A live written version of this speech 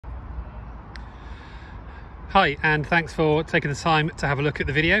Hi, and thanks for taking the time to have a look at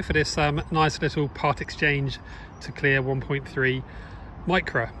the video for this nice little part exchange to clear 1.3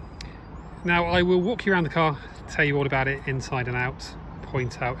 Micra. Now I will walk you around the car, tell you all about it inside and out,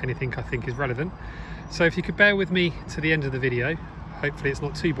 point out anything I think is relevant. So if you could bear with me to the end of the video, hopefully it's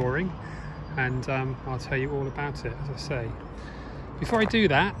not too boring, and I'll tell you all about it, as I say. Before I do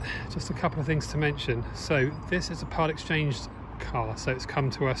that, just a couple of things to mention. So this is a part exchanged car, so it's come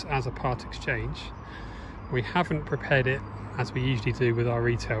to us as a part exchange. We haven't prepared it as we usually do with our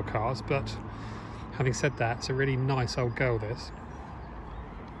retail cars, but having said that, it's a really nice old girl, this.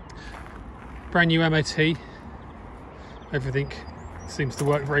 Brand new MOT. Everything seems to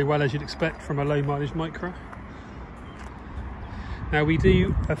work very well, as you'd expect from a low mileage Micra. Now we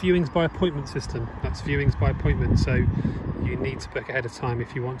do a viewings by appointment system. That's viewings by appointment, so you need to book ahead of time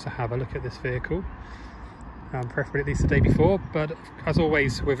if you want to have a look at this vehicle. Preferably at least the day before, but as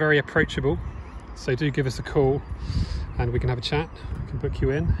always, we're very approachable. So do give us a call and we can have a chat, we can book you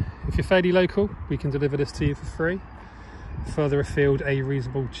in. If you're fairly local, we can deliver this to you for free. Further afield, a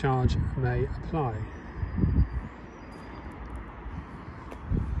reasonable charge may apply.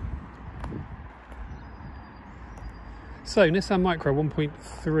 So Nissan Micra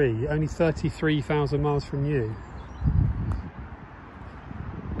 1.3, only 33,000 miles from you.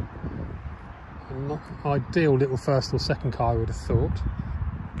 Not ideal little first or second car, I would have thought.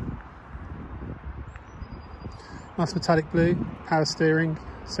 Nice metallic blue, power steering,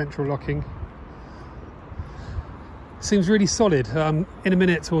 central locking. Seems really solid. In a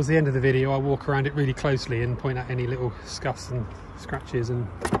minute, towards the end of the video, I'll walk around it really closely and point out any little scuffs and scratches and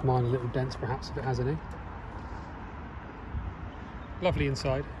minor little dents, perhaps, if it has any. Lovely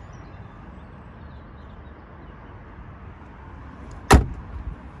inside.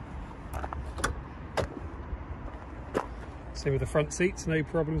 Same with the front seats, no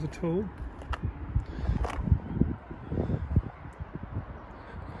problems at all.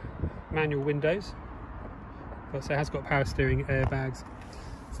 Manual windows, but so it has got power steering, airbags,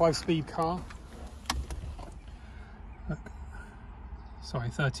 5-speed car. Sorry,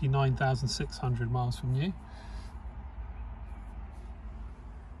 39,600 miles from you.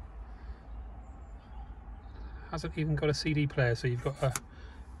 Hasn't even got a CD player, so you've got a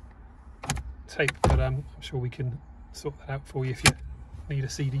tape, but I'm sure we can sort that out for you if you need a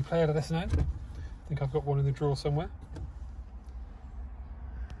CD player. Let us know. I think I've got one in the drawer somewhere.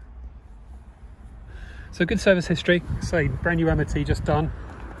 So good service history, say brand new MOT just done.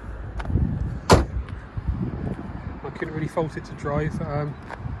 I couldn't really fault it to drive.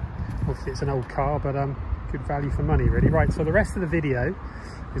 Obviously it's an old car, but good value for money really. Right, so the rest of the video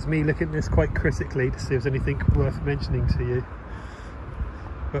is me looking at this quite critically to see if there's anything worth mentioning to you.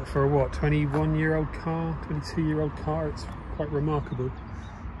 But for a what, 21-year-old car, 22-year-old car, it's quite remarkable.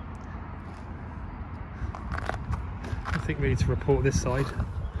 I think we need to report this side.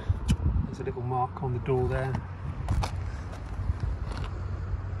 There's a little mark on the door there.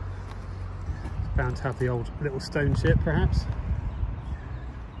 It's bound to have the old little stone chip, perhaps.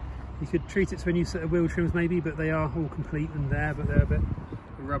 You could treat it to a new set of wheel trims maybe, but they are all complete and there, but they're a bit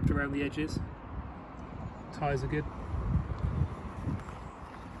rubbed around the edges. Tyres are good.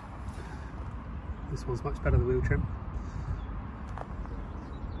 This one's much better, the wheel trim.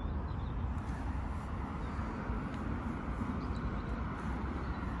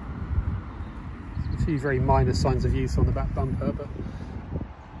 A few very minor signs of use on the back bumper, but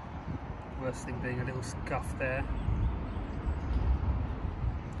worst thing being a little scuff there.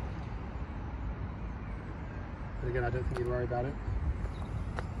 But again, I don't think you'd worry about it.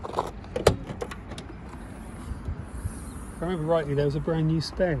 If I remember rightly, there was a brand new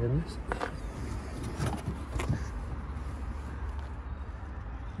spare in this.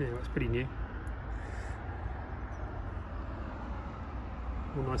 Yeah, it's pretty new.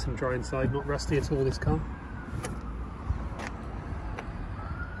 All nice and dry inside, not rusty at all, this car.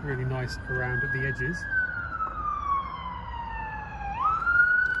 Really nice around at the edges.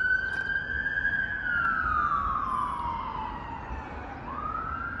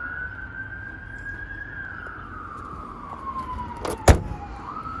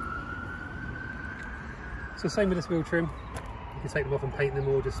 So same with this wheel trim. You can take them off and paint them,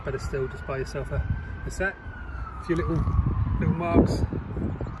 or just better still, just buy yourself a set. A few little marks.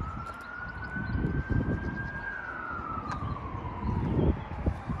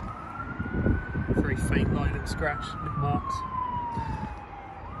 Very faint line and scratch, little marks.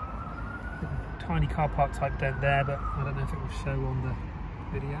 Tiny car park type dent there, but I don't know if it will show on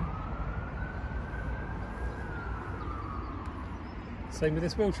the video. Same with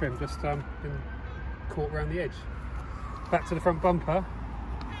this wheel trim, just been caught around the edge. Back to the front bumper.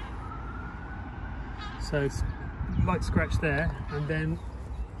 So light scratch there, and then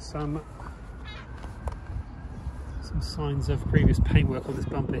some signs of previous paintwork on this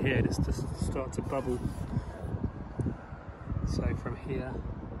bumper here. It's just started to bubble. So from here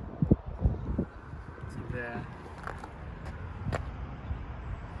to there.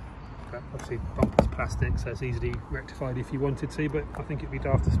 But obviously bumper's plastic, so it's easily rectified if you wanted to, but I think it'd be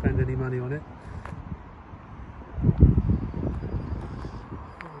daft to spend any money on it.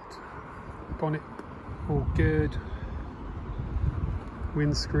 Bonnet all good.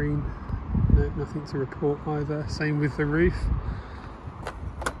 Windscreen, no, nothing to report either. Same with the roof.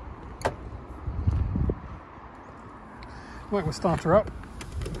 Right, we'll start her up.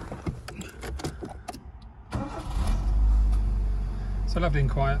 So lovely and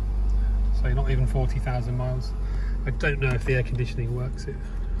quiet. So not even 40,000 miles. I don't know if the air conditioning works. It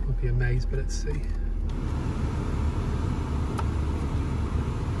would be amazed, but let's see.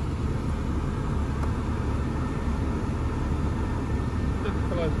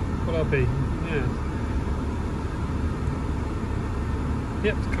 Will I be? Yeah.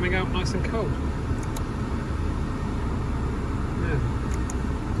 Yep, it's coming out nice and cold. Yeah.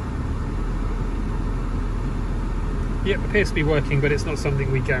 Yep, appears to be working, but it's not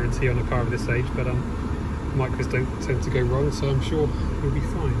something we guarantee on a car of this age. But Micras don't tend to go wrong, so I'm sure we'll be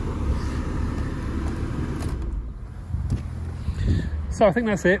fine. So I think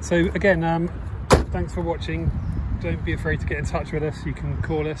that's it. So again, thanks for watching. Don't be afraid to get in touch with us. You can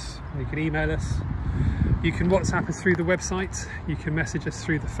call us, you can email us, you can WhatsApp us through the website, you can message us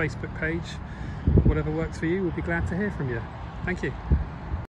through the Facebook page. Whatever works for you, we'll be glad to hear from you. Thank you.